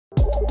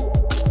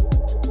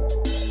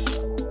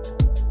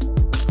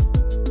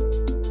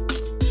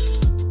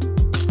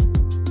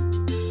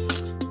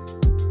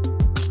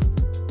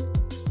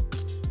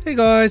Hey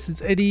guys,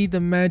 it's Eddie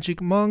the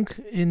Magic Monk.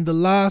 In the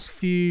last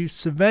few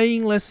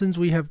surveying lessons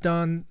we have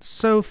done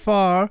so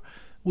far,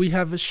 we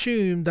have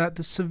assumed that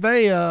the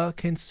surveyor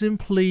can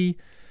simply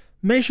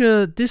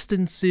measure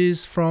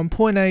distances from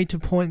point A to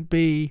point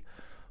B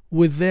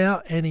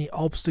without any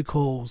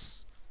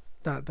obstacles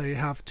that they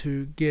have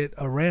to get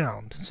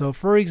around. So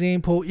for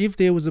example, if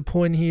there was a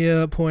point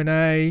here, point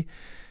A,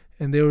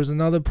 and there was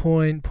another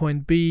point,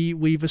 point B,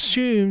 we've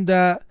assumed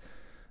that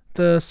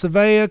the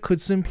surveyor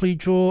could simply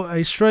draw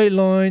a straight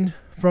line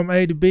from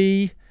A to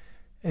B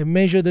and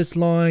measure this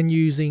line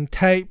using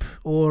tape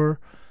or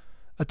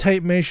a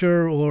tape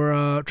measure or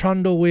a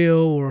trundle wheel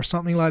or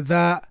something like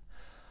that.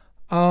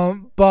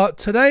 But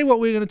today what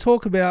we're going to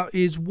talk about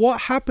is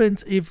what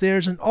happens if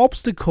there's an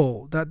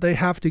obstacle that they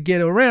have to get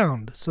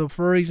around. So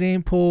for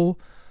example,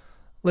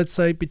 let's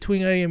say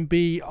between A and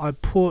B I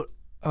put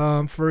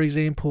for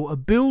example a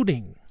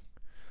building.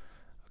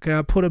 Okay,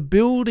 I put a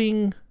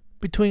building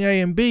between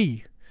A and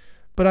B.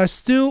 But I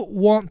still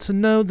want to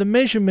know the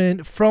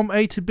measurement from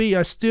A to B.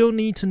 I still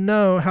need to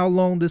know how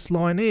long this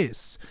line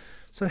is.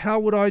 So how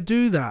would I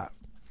do that?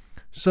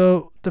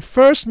 So the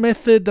first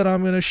method that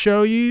I'm going to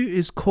show you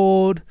is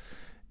called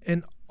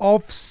an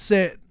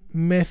offset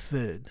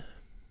method.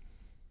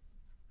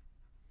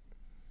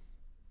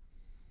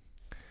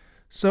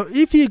 So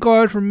if you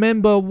guys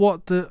remember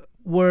what the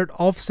word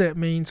offset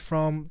means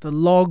from the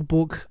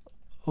logbook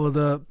or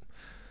the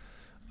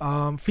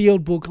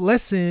field book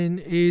lesson,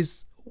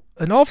 is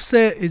an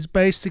offset is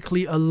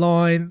basically a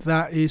line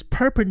that is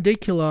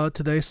perpendicular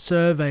to the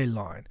survey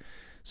line.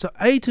 So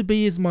A to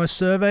B is my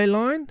survey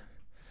line.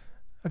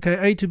 Okay,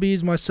 A to B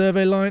is my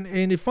survey line,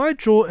 and if I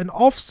draw an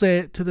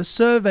offset to the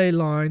survey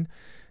line,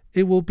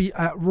 it will be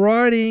at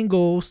right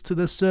angles to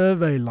the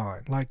survey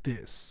line, like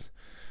this.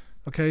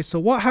 Okay, so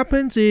what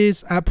happens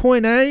is at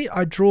point A,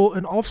 I draw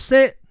an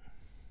offset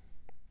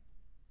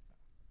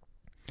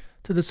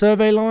to the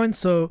survey line,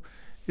 so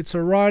it's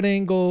a right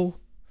angle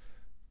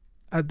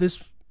at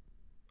this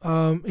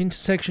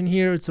intersection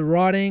here. It's a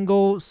right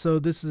angle, so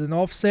this is an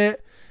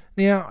offset.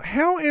 Now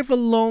however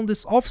long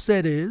this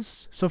offset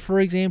is, so for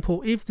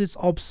example, if this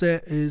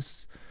offset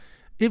is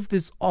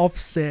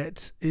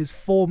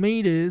 4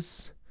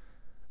 meters,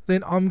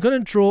 then I'm going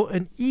to draw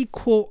an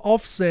equal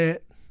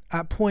offset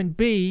at point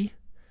B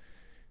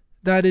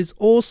that is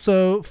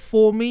also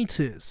 4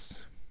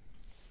 meters.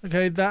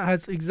 Okay, that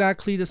has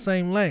exactly the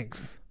same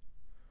length.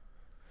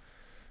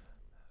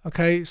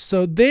 Okay,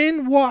 so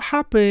then what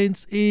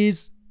happens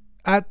is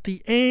at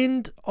the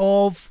end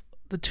of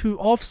the two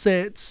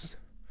offsets,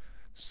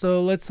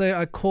 so let's say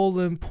I call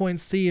them point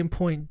C and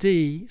point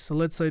D. So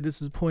let's say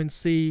this is point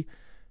C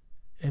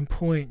and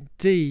point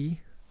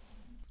D.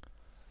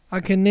 I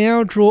can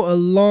now draw a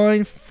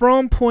line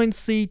from point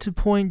C to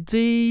point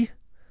D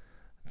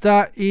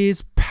that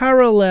is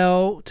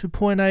parallel to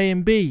point A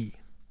and B.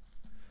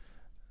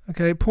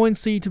 Okay, point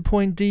C to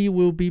point D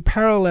will be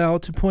parallel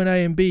to point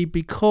A and B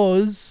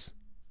because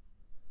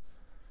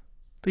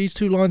these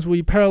two lines will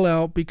be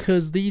parallel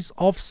because these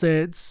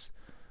offsets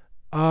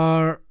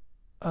are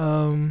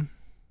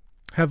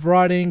have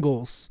right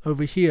angles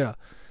over here.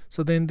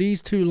 So then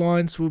these two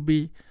lines will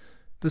be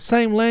the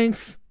same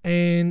length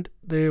and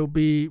they'll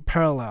be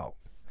parallel.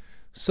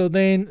 So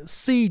then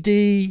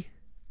CD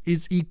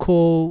is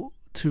equal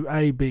to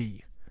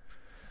AB.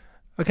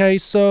 Okay,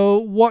 so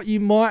what you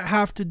might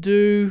have to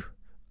do,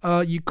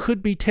 you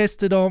could be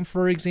tested on,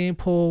 for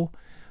example,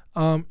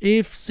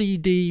 if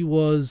CD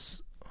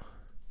was,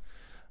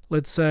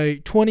 let's say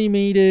 20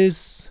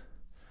 meters,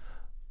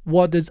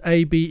 what does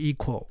AB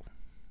equal?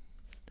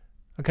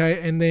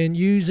 Okay, and then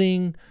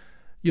using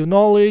your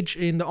knowledge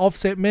in the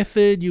offset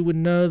method, you would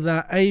know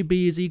that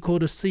AB is equal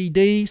to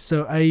CD,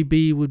 so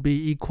AB would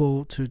be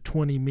equal to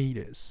 20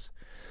 meters.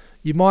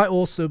 You might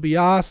also be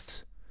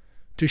asked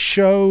to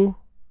show,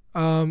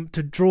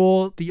 to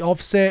draw the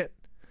offset,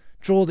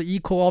 draw the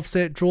equal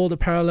offset, draw the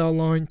parallel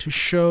line to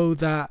show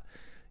that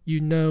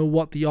you know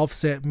what the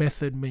offset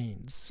method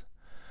means.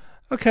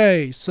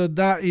 Okay, so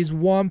that is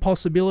one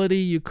possibility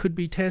you could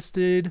be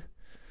tested.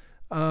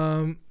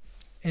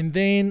 And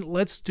then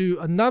let's do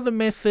another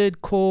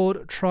method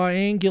called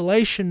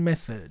triangulation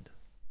method.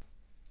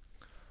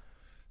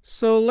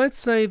 So let's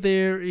say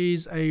there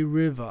is a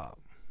river.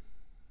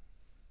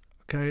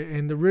 Okay,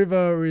 and the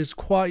river is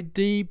quite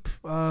deep.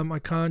 I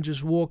can't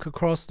just walk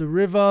across the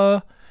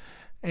river.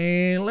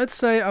 And let's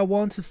say I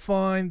want to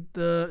find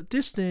the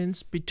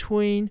distance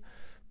between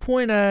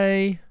point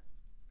A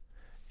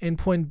and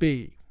point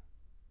B.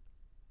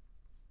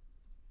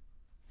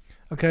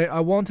 Okay, I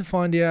want to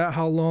find out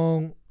how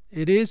long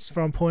it is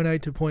from point A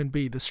to point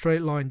B, the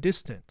straight line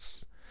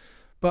distance.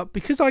 But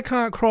because I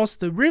can't cross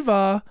the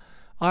river,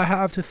 I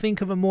have to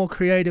think of a more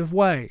creative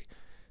way.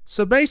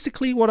 So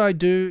basically what I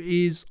do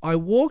is I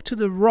walk to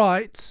the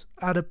right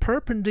at a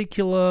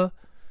perpendicular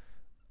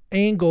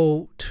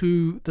angle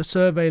to the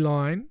survey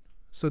line.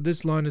 So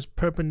this line is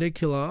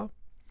perpendicular.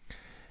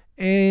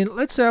 And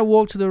let's say I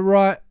walk to the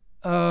right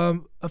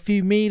a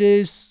few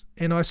meters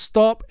and I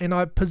stop and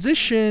I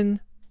position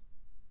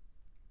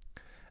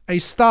a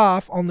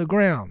staff on the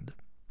ground.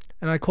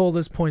 and I call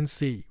this point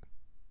C.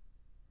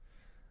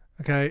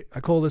 Okay, I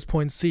call this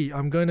point C.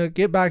 I'm going to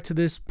get back to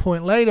this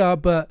point later,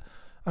 but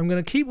I'm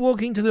going to keep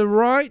walking to the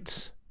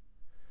right.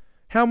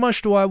 How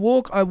much do I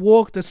walk? I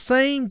walk the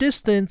same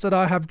distance that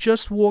I have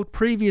just walked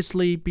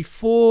previously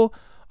before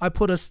I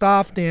put a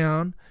staff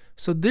down.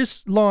 So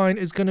this line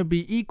is going to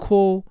be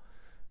equal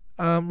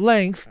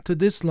length to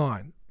this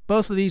line.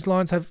 Both of these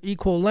lines have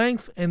equal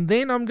length. And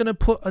then I'm going to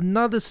put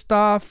another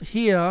staff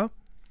here.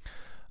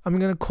 I'm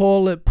going to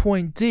call it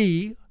point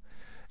D.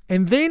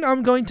 And then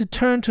I'm going to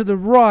turn to the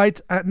right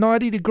at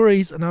 90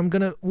 degrees and I'm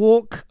going to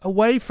walk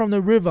away from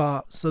the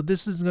river. So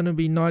this is going to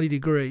be 90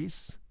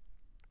 degrees.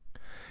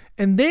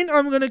 And then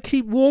I'm going to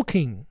keep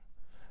walking.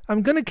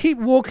 I'm going to keep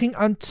walking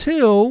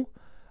until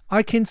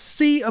I can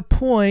see a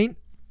point.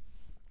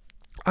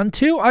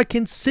 Until I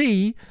can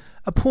see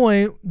a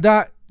point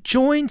that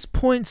joins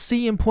point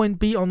C and point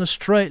B on a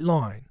straight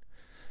line.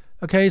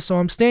 Okay, so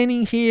I'm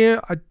standing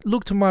here. I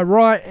look to my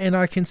right and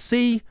I can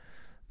see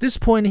this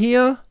point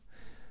here.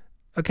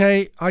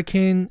 Okay, I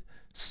can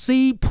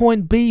see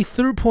point B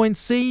through point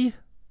C.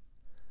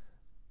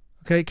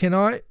 Okay, can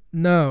I?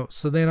 No.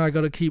 So then I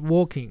got to keep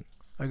walking.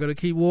 I got to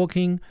keep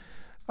walking.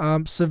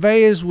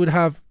 Surveyors would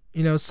have,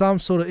 some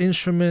sort of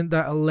instrument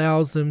that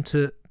allows them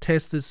to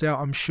test this out,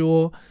 I'm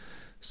sure.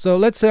 So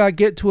let's say I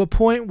get to a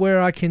point where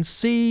I can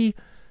see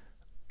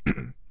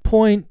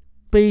point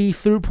B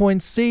through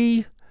point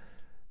C,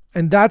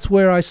 and that's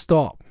where I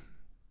stop.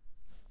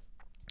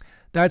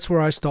 That's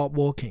where I stop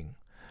walking.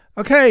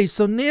 Okay,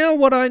 so now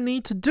what I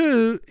need to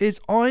do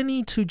is I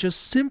need to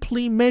just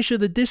simply measure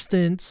the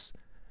distance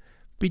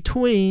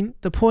between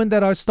the point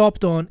that I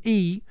stopped on,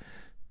 E,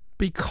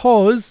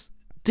 because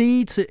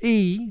D to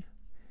E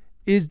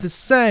is the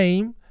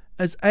same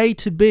as A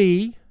to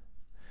B.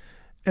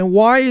 And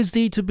why is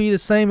D to B the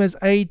same as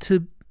A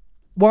to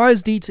why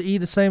is D to E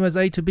the same as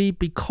A to B?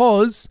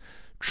 Because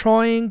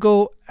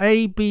triangle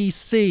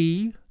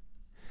ABC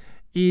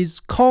is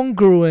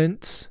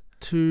congruent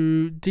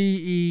to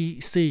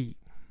DEC.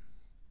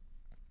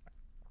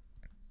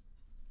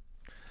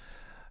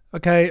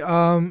 Okay,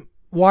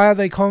 why are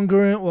they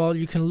congruent? Well,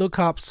 you can look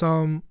up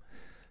some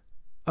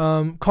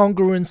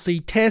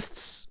congruency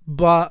tests,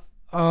 but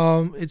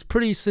it's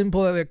pretty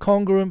simple that they're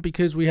congruent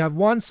because we have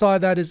one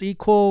side that is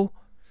equal,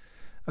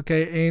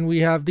 okay, and we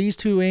have these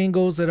two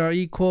angles that are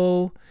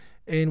equal,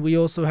 and we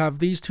also have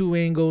these two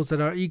angles that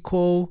are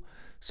equal.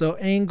 So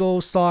angle,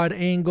 side,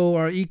 angle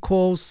are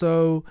equal.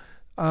 So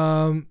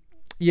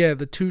yeah,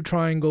 the two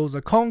triangles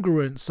are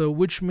congruent. So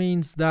which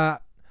means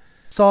that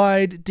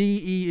side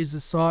DE is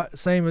the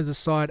same as the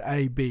side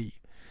AB.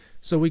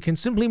 So we can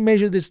simply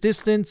measure this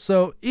distance.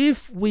 So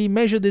if we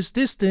measure this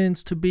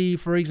distance to be,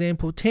 for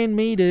example, 10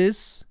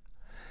 meters,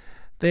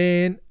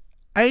 then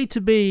A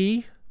to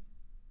B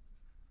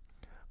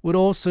would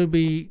also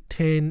be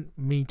 10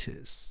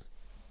 meters.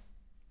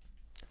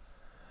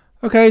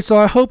 Okay, so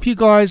I hope you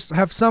guys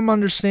have some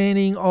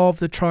understanding of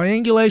the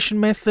triangulation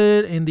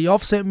method and the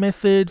offset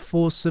method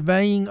for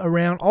surveying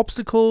around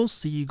obstacles.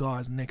 See you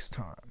guys next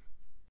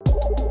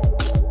time.